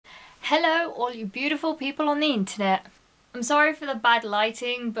Hello all you beautiful people on the internet. I'm sorry for the bad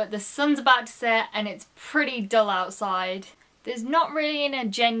lighting, but the sun's about to set and it's pretty dull outside. There's not really an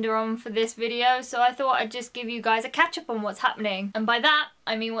agenda on for this video, so I thought I'd just give you guys a catch up on what's happening. And by that,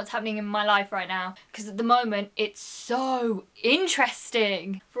 I mean what's happening in my life right now. Because at the moment, it's so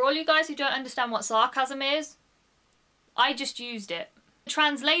interesting. For all you guys who don't understand what sarcasm is, I just used it. The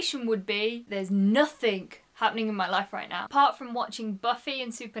translation would be, there's nothing happening in my life right now. Apart from watching Buffy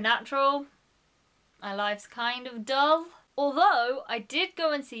and Supernatural, my life's kind of dull. Although, I did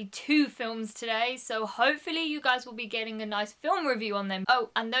go and see 2 films today, so hopefully you guys will be getting a nice film review on them. Oh,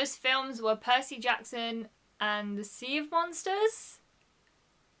 and those films were Percy Jackson and the Sea of Monsters,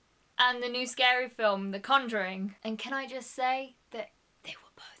 and the new scary film, The Conjuring. And can I just say that they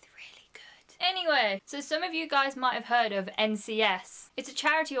were both really good. Anyway, so some of you guys might have heard of NCS. It's a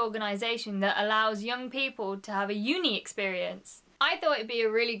charity organisation that allows young people to have a uni experience. I thought it'd be a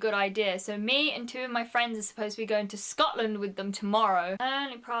really good idea, so me and 2 of my friends are supposed to be going to Scotland with them tomorrow. The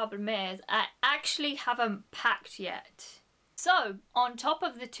only problem is, I actually haven't packed yet. So, on top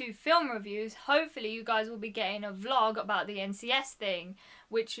of the 2 film reviews, hopefully you guys will be getting a vlog about the NCS thing,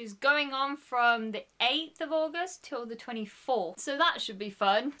 which is going on from the 8th of August till the 24th. So that should be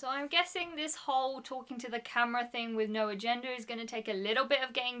fun. So I'm guessing this whole talking to the camera thing with no agenda is going to take a little bit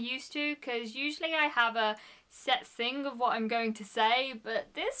of getting used to, because usually I have a set thing of what I'm going to say, but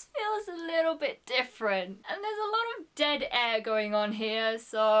this feels a little bit different. And there's a lot of dead air going on here,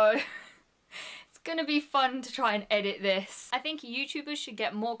 so it's gonna be fun to try and edit this. I think YouTubers should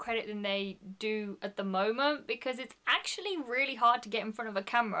get more credit than they do at the moment, because it's actually really hard to get in front of a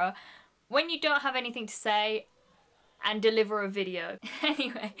camera when you don't have anything to say and deliver a video.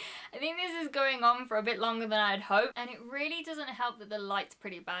 Anyway, I think this is going on for a bit longer than I'd hoped, and it really doesn't help that the light's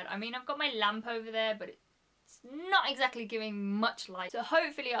pretty bad. I mean, I've got my lamp over there, but it's not exactly giving much light. So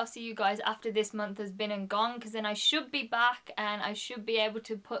hopefully I'll see you guys after this month has been and gone, because then I should be back and I should be able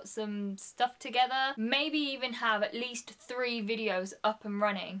to put some stuff together. Maybe even have at least 3 videos up and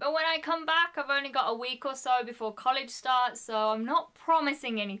running. But when I come back, I've only got a week or so before college starts, so I'm not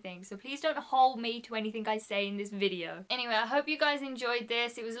promising anything. So please don't hold me to anything I say in this video. Anyway, I hope you guys enjoyed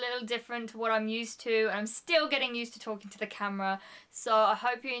this. It was a little different to what I'm used to, and I'm still getting used to talking to the camera. So I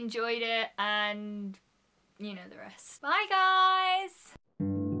hope you enjoyed it, and you know the rest. Bye guys!